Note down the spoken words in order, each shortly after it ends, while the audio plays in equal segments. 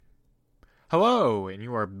Hello, and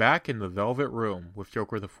you are back in the Velvet Room with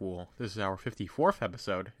Jokerthefool. This is our 54th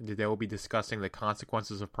episode, and today we'll be discussing the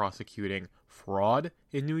consequences of prosecuting fraud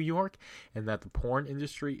in New York, and that the porn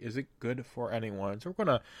industry isn't good for anyone. So we're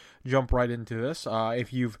going to jump right into this.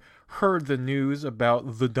 If you've heard the news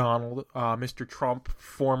about the Donald, Mr. Trump,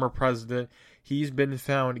 former president, he's been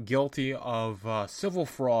found guilty of civil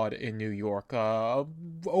fraud in New York,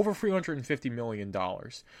 over $350 million.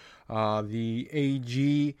 The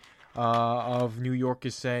AG of New York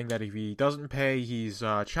is saying that if he doesn't pay, he's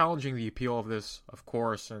challenging the appeal of this, of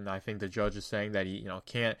course, and I think the judge is saying that he,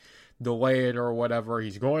 can't delay it or whatever.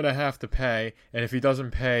 He's going to have to pay, and if he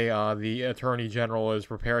doesn't pay, the attorney general is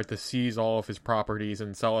prepared to seize all of his properties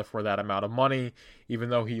and sell it for that amount of money, even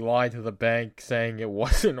though he lied to the bank saying it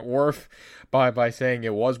wasn't worth, by saying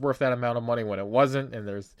it was worth that amount of money when it wasn't, and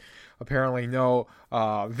there's apparently no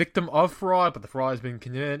victim of fraud, but the fraud has been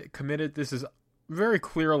committed. This is very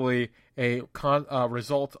clearly a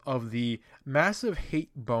result of the massive hate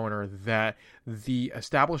boner that the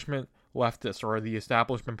establishment leftists or the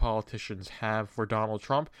establishment politicians have for Donald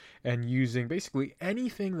Trump, and using basically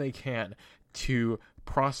anything they can to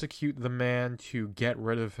prosecute the man, to get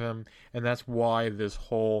rid of him, and that's why this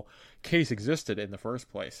whole case existed in the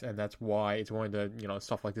first place, and that's why it's going to,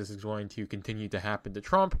 stuff like this is going to continue to happen to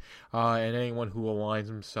Trump, and anyone who aligns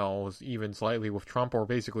themselves even slightly with Trump, or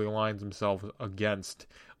basically aligns themselves against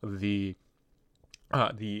the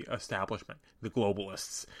establishment, the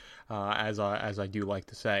globalists, as I do like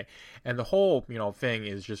to say. And the whole, thing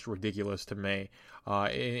is just ridiculous to me,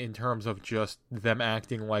 in terms of just them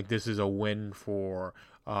acting like this is a win for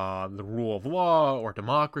the rule of law or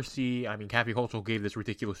democracy. I mean, Kathy Hochul gave this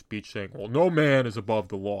ridiculous speech saying, well, no man is above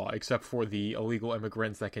the law, except for the illegal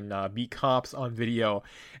immigrants that can beat cops on video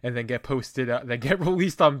and then get that get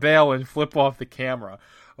released on bail and flip off the camera.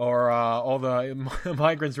 Or all the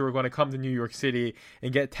migrants who are going to come to New York City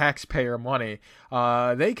and get taxpayer money.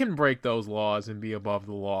 They can break those laws and be above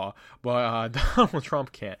the law, but Donald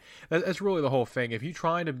Trump can't. That's really the whole thing. If you're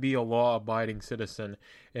trying to be a law-abiding citizen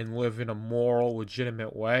and live in a moral,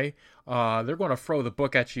 legitimate way, they're going to throw the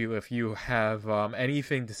book at you if you have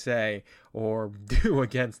anything to say or do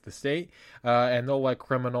against the state, and they'll let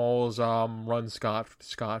criminals run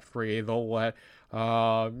scot-free. They'll let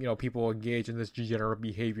people engage in this degenerate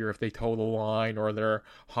behavior if they toe the line, or they're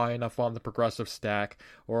high enough on the progressive stack,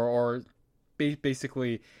 or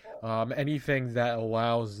basically anything that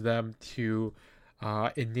allows them to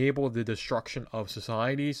enable the destruction of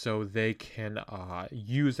society, so they can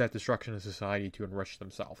use that destruction of society to enrich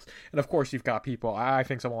themselves. And of course, you've got people, I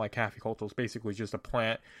think someone like Kathy Hochul is basically just a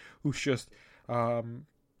plant who's just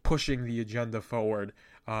pushing the agenda forward,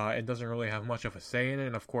 and doesn't really have much of a say in it.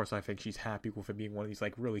 And of course, I think she's happy with it being one of these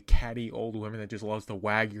really catty old women that just loves to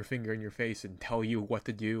wag your finger in your face and tell you what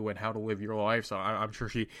to do and how to live your life. So I'm sure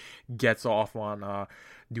she gets off on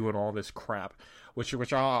doing all this crap, which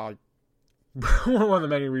one of the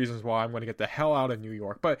many reasons why I'm going to get the hell out of New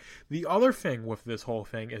York. But the other thing with this whole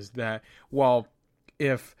thing is that, well,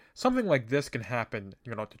 if something like this can happen,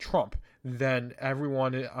 to Trump, then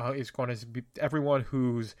everyone everyone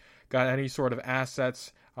who's got any sort of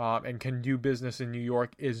assets and can do business in New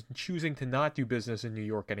York is choosing to not do business in New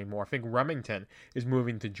York anymore. I think Remington is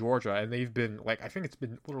moving to Georgia, and they've been I think it's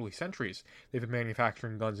been literally centuries they've been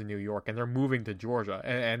manufacturing guns in New York, and they're moving to Georgia.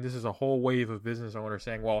 And this is a whole wave of business owners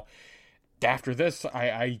saying, well, after this,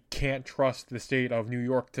 I can't trust the state of New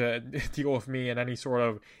York to deal with me in any sort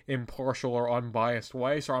of impartial or unbiased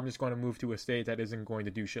way, so I'm just going to move to a state that isn't going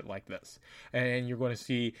to do shit like this. And you're going to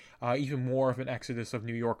see even more of an exodus of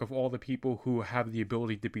New York, of all the people who have the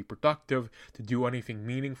ability to be productive, to do anything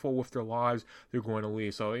meaningful with their lives. They're going to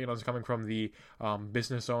leave. So, it's coming from the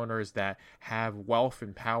business owners that have wealth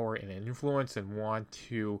and power and influence and want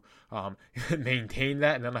to maintain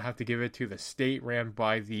that, and then I have to give it to the state ran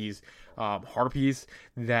by these harpies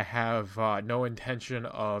that have no intention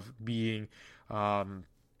of being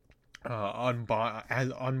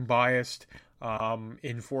unbiased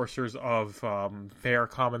enforcers of fair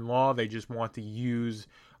common law. They just want to use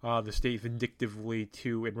the state vindictively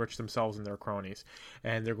to enrich themselves and their cronies.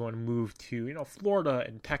 And they're going to move to Florida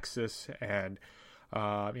and Texas and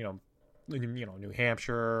New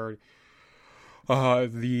Hampshire. Hell,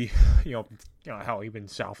 even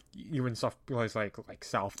places like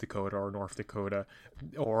South Dakota or North Dakota,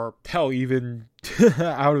 or hell, even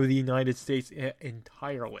out of the United States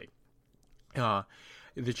entirely.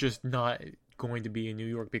 It's just not going to be in New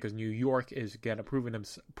York, because New York is again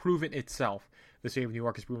proven itself. The state of New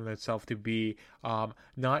York has proven itself to be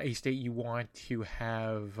not a state you want to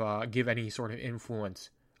have give any sort of influence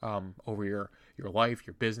over your your life,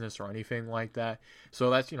 your business, or anything like that. So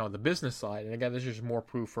that's, the business side. And again, this is just more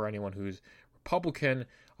proof for anyone who's Republican,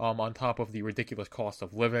 on top of the ridiculous cost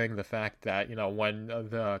of living, the fact that, when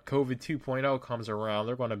the COVID 2.0 comes around,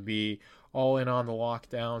 they're going to be all in on the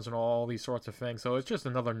lockdowns and all these sorts of things. So it's just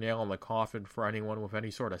another nail in the coffin for anyone with any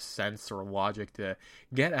sort of sense or logic to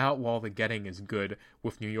get out while the getting is good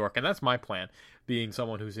with New York. And that's my plan, being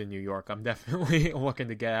someone who's in New York. I'm definitely looking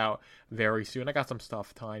to get out very soon. I got some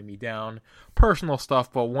stuff tying me down, personal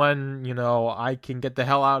stuff, but when, I can get the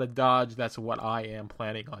hell out of Dodge, that's what I am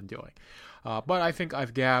planning on doing. But I think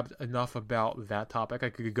I've gabbed enough about that topic. I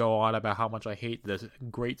could go on about how much I hate this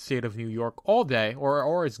great state of New York all day,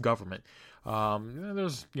 or its government.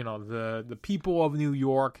 There's, the people of New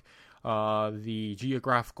York, the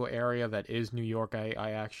geographical area that is New York,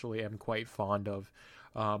 I actually am quite fond of.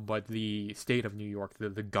 But the state of New York,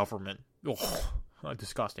 the government,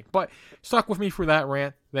 disgusting. But stuck with me for that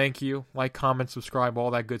rant. Thank you. Like, comment, subscribe,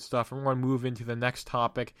 all that good stuff. I'm going to move into the next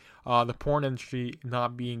topic, the porn industry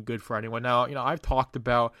not being good for anyone. Now, I've talked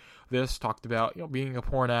about this, being a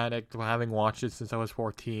porn addict, having watched it since I was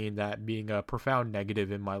 14, that being a profound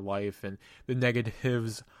negative in my life and the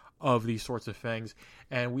negatives of these sorts of things.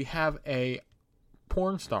 And we have a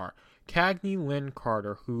porn star, Cagney Lynn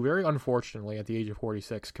Carter, who very unfortunately at the age of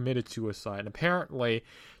 46 committed suicide. Apparently,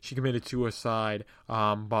 she committed suicide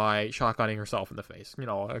by shotgunning herself in the face.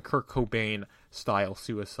 A Kurt Cobain style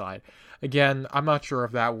suicide. Again, I'm not sure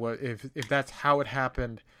if that was if that's how it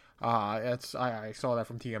happened. I saw that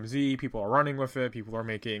from TMZ. People are running with it. People are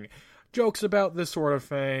making jokes about this sort of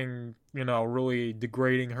thing. Really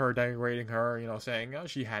degrading her, saying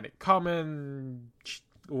she had it coming.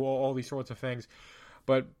 All these sorts of things.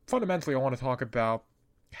 But fundamentally, I want to talk about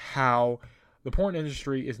how the porn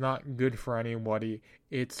industry is not good for anybody.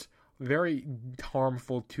 It's very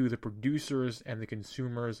harmful to the producers and the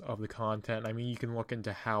consumers of the content. I mean, you can look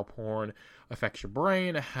into how porn affects your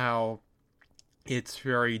brain, how it's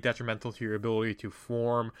very detrimental to your ability to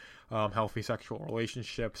form healthy sexual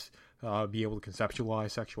relationships, be able to conceptualize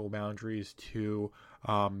sexual boundaries, to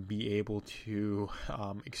be able to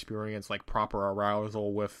experience like proper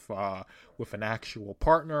arousal with an actual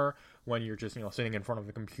partner when you're just sitting in front of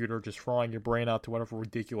the computer, just frying your brain out to whatever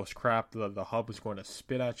ridiculous crap the hub is going to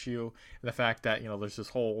spit at you. And the fact that there's this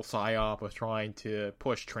whole psyop of trying to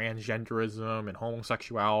push transgenderism and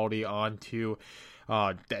homosexuality onto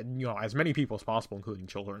as many people as possible, including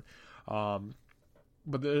children.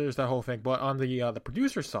 But there's that whole thing. But on the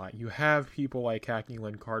producer side, you have people like Cagney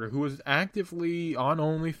Lynn Carter, who was actively on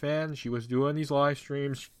OnlyFans. She was doing these live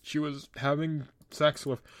streams. She was having sex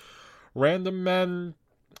with random men,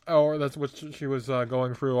 or that's what she was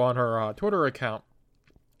going through on her Twitter account,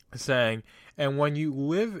 saying. And when you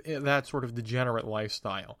live in that sort of degenerate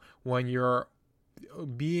lifestyle, when you're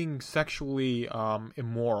being sexually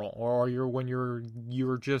immoral, or when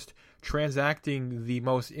you're just transacting the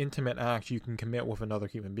most intimate act you can commit with another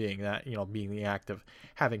human being, that being the act of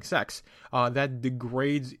having sex, that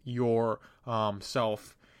degrades your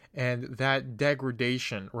self, and that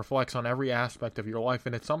degradation reflects on every aspect of your life,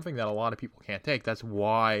 and it's something that a lot of people can't take. That's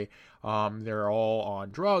why they're all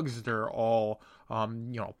on drugs, they're all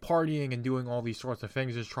partying and doing all these sorts of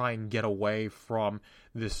things, just try and get away from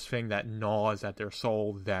this thing that gnaws at their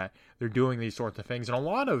soul, that they're doing these sorts of things. And a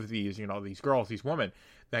lot of these, these girls, these women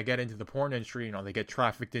that get into the porn industry, they get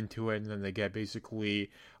trafficked into it, and then they get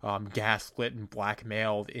basically gaslit and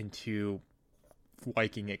blackmailed into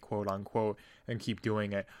liking it, quote unquote, and keep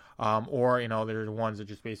doing it. Or there's ones that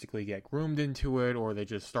just basically get groomed into it, or they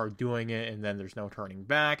just start doing it and then there's no turning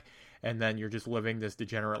back, and then you're just living this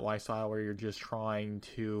degenerate lifestyle where you're just trying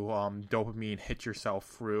to dopamine hit yourself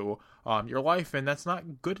through your life, and that's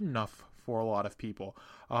not good enough for a lot of people.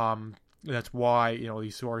 That's why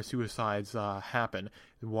these sort of suicides happen,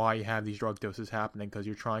 why you have these drug doses happening, because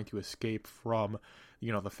you're trying to escape from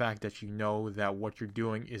the fact that that what you're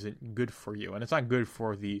doing isn't good for you. And it's not good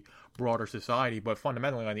for the broader society, but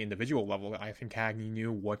fundamentally on the individual level, I think Cagney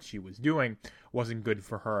knew what she was doing wasn't good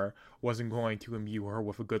for her, wasn't going to imbue her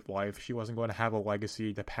with a good life. She wasn't going to have a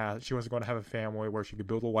legacy to pass. She wasn't going to have a family where she could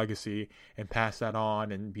build a legacy and pass that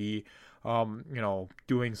on and be,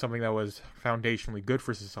 doing something that was foundationally good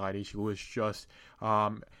for society. She was just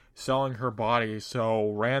selling her body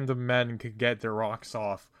so random men could get their rocks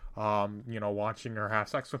off. Watching her have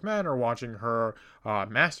sex with men, or watching her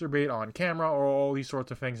masturbate on camera, or all these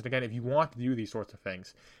sorts of things. And again, if you want to do these sorts of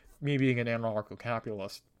things, me being an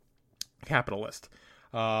anarcho-capitalist,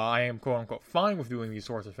 I am quote-unquote fine with doing these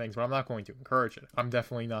sorts of things, but I'm not going to encourage it. I'm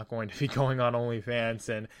definitely not going to be going on OnlyFans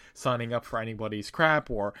and signing up for anybody's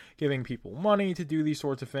crap, or giving people money to do these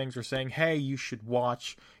sorts of things, or saying, hey, you should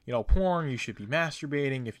watch, porn, you should be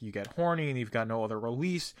masturbating. If you get horny and you've got no other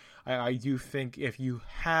release, I do think if you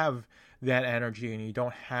have that energy and you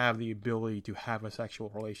don't have the ability to have a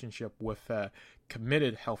sexual relationship with a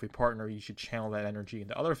committed, healthy partner, you should channel that energy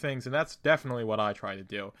into other things. And that's definitely what I try to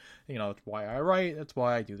do. That's why I write. That's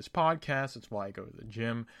why I do this podcast. That's why I go to the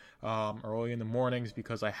gym early in the mornings,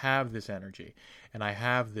 because I have this energy and I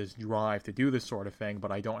have this drive to do this sort of thing,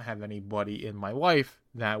 but I don't have anybody in my life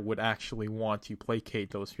that would actually want to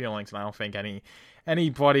placate those feelings. And I don't think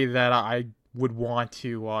anybody that I would want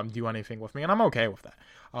to do anything with me, and I'm okay with that.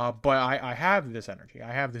 But I have this energy.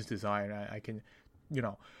 I have this desire, and I can,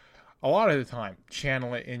 a lot of the time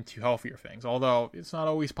channel it into healthier things. Although it's not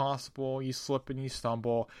always possible. You slip and you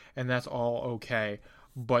stumble, and that's all okay.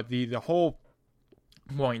 But the whole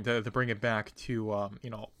point, to bring it back to,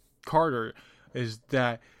 Carter, is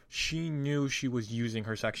that she knew she was using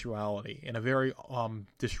her sexuality in a very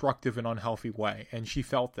destructive and unhealthy way, and she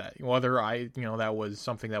felt that. Whether that was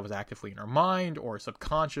something that was actively in her mind or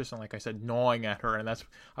subconscious, and like I said, gnawing at her, and that's,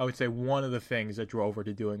 I would say, one of the things that drove her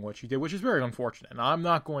to doing what she did, which is very unfortunate. And I'm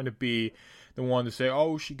not going to be the one to say,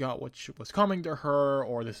 oh, she got what was coming to her,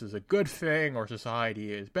 or this is a good thing, or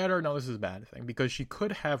society is better. No, this is a bad thing, because she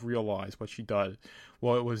could have realized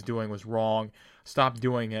what it was doing was wrong, stopped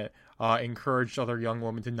doing it, encouraged other young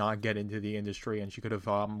women to not get into the industry, and she could have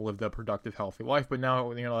lived a productive, healthy life. But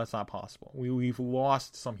now, that's not possible. We've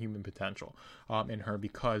lost some human potential in her,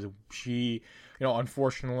 because she,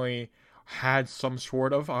 unfortunately, had some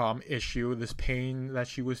sort of issue, this pain that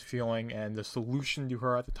she was feeling, and the solution to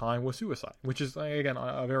her at the time was suicide, which is, again,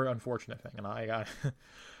 a very unfortunate thing. And I got a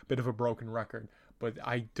bit of a broken record, but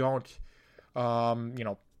I don't,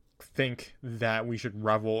 think that we should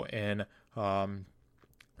revel in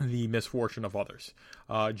the misfortune of others,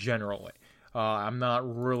 generally. I'm not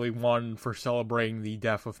really one for celebrating the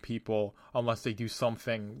death of people unless they do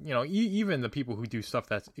something, even the people who do stuff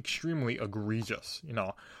that's extremely egregious,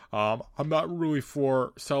 I'm not really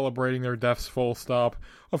for celebrating their deaths, full stop.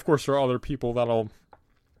 Of course, there are other people that'll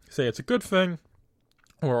say it's a good thing,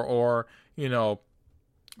 or you're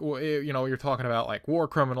talking about like war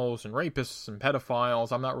criminals and rapists and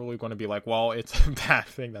pedophiles. I'm not really going to be like, well, it's a bad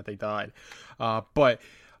thing that they died. But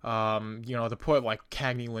to put like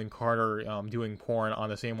Cagney Lynn Carter doing porn on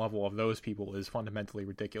the same level of those people is fundamentally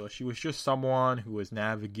ridiculous. She was just someone who was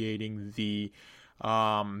navigating the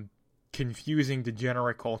confusing,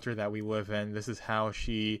 degenerate culture that we live in. This is how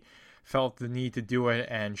she felt the need to do it,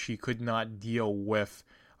 and she could not deal with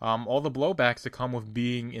all the blowbacks that come with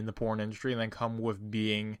being in the porn industry, and then come with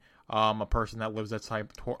being a person that lives that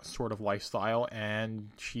sort of lifestyle, and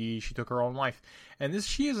she took her own life. And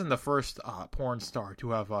she isn't the first porn star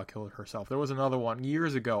to have killed herself. There was another one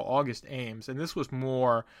years ago, August Ames, and this was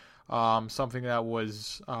more something that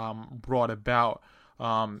was brought about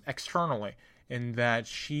externally, in that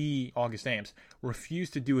August Ames,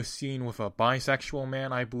 refused to do a scene with a bisexual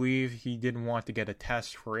man, I believe. He didn't want to get a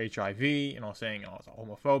test for HIV, saying, it's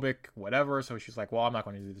homophobic, whatever. So she's like, well, I'm not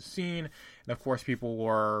going to do the scene. And of course, people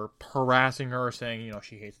were harassing her, saying,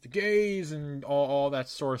 she hates the gays and all that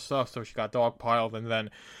sort of stuff. So she got dogpiled, and then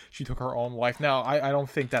she took her own life. Now, I don't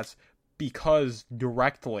think that's because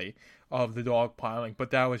directly of the dogpiling,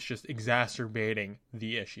 but that was just exacerbating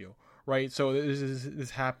the issue. Right, so this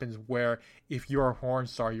happens where if you're a porn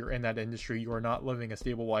star, you're in that industry, you are not living a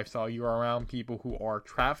stable lifestyle, you are around people who are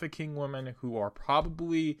trafficking women, who are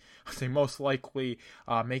probably, I say most likely,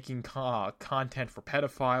 making content for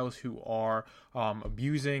pedophiles, who are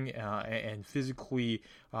abusing and physically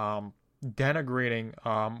denigrating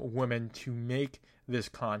women to make this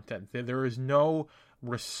content. There is no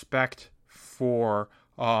respect for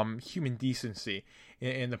human decency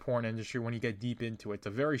in the porn industry when you get deep into it. It's a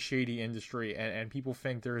very shady industry, and people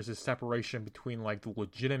think there is a separation between like the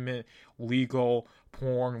legitimate, legal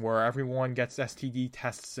porn where everyone gets STD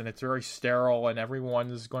tests and it's very sterile and everyone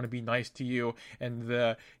is going to be nice to you, and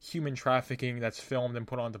the human trafficking that's filmed and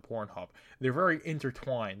put onto Pornhub. They're very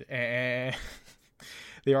intertwined, and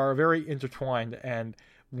they are very intertwined, and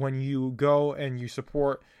when you go and you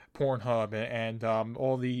support Pornhub and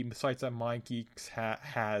all the sites that MindGeeks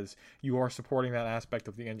has, you are supporting that aspect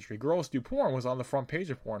of the industry. Girls Do Porn was on the front page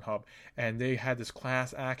of Pornhub, and they had this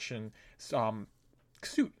class action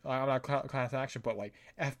suit, not class action, but like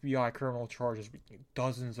FBI criminal charges,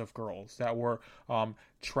 dozens of girls that were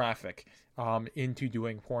trafficked into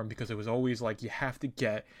doing porn, because it was always like, you have to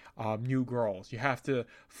get new girls, you have to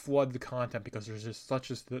flood the content, because there's just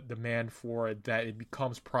such a demand for it that it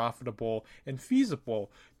becomes profitable and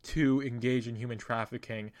feasible to engage in human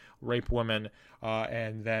trafficking, rape women,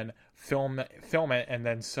 and then film it, and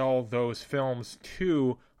then sell those films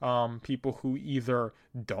to people who either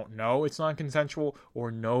don't know it's non-consensual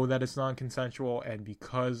or know that it's non-consensual, and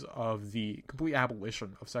because of the complete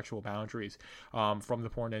abolition of sexual boundaries from the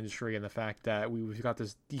porn industry, and the fact that we've got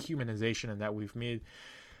this dehumanization, and that we've made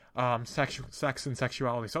sex and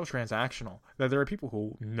sexuality so transactional that there are people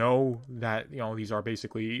who know that these are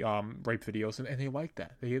basically rape videos, and they like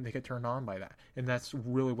that. They get turned on by that, and that's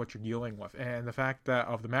really what you're dealing with. And the fact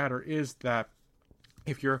of the matter is that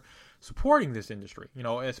if you're supporting this industry,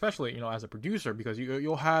 especially as a producer, because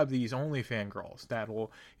you'll have these OnlyFans girls that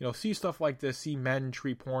will see stuff like this, see men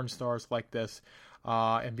treat porn stars like this,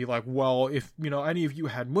 and be like, well, if any of you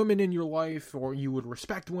had women in your life, or you would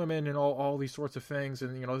respect women, and all these sorts of things,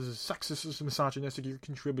 and this is sexist, this is misogynistic, you're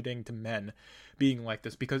contributing to men being like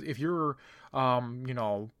this. Because if you're one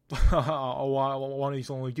of these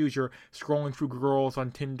only dudes, you're scrolling through girls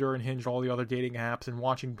on Tinder and Hinge, all the other dating apps, and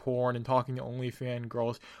watching porn and talking to OnlyFans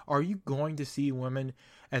girls, are you going to see women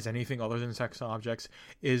as anything other than sex objects?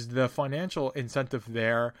 Is the financial incentive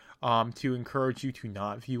there to encourage you to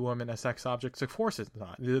not view women as sex objects? Of course it's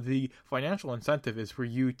not. The financial incentive is for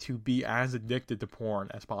you to be as addicted to porn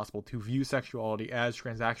as possible, to view sexuality as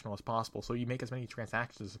transactional as possible, so you make as many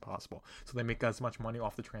transactions as possible, so they make as much money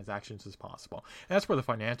off the transactions as possible. And that's where the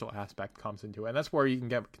financial aspect comes into it, and that's where you can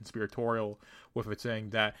get conspiratorial with it,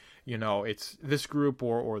 saying that it's this group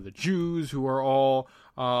or the Jews who are all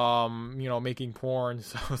making porn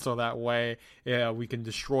so that way we can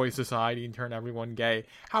destroy society and turn everyone gay.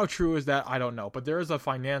 How true is that? I don't know, but there is a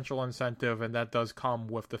financial incentive, and that does come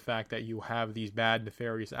with the fact that you have these bad,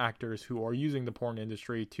 nefarious actors who are using the porn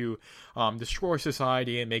industry to destroy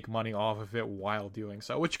society and make money off of it while doing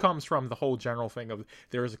so, which comes from the whole general thing of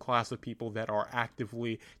there is a class of people that are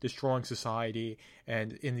actively destroying society,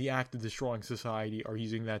 and in the act of destroying society are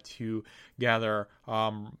using that to gather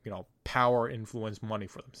power, influence, money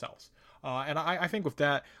for themselves. And I think with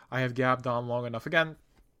that, I have gabbed on long enough. Again,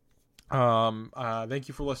 thank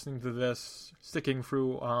you for listening to this, sticking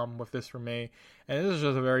through with this for me. And this is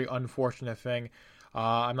just a very unfortunate thing.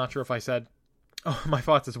 I'm not sure if I said my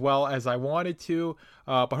thoughts as well as I wanted to,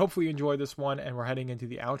 but hopefully you enjoyed this one, and we're heading into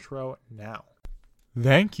the outro now.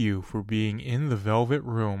 Thank you for being in the Velvet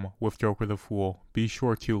Room with Joker the Fool. Be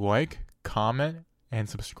sure to like, comment, and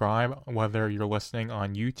subscribe, whether you're listening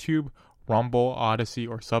on YouTube, Rumble, Odyssey,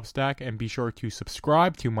 or Substack. And be sure to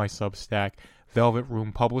subscribe to my Substack,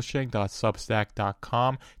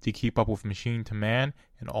 velvetroompublishing.substack.com, to keep up with Machine to Man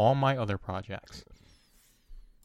and all my other projects.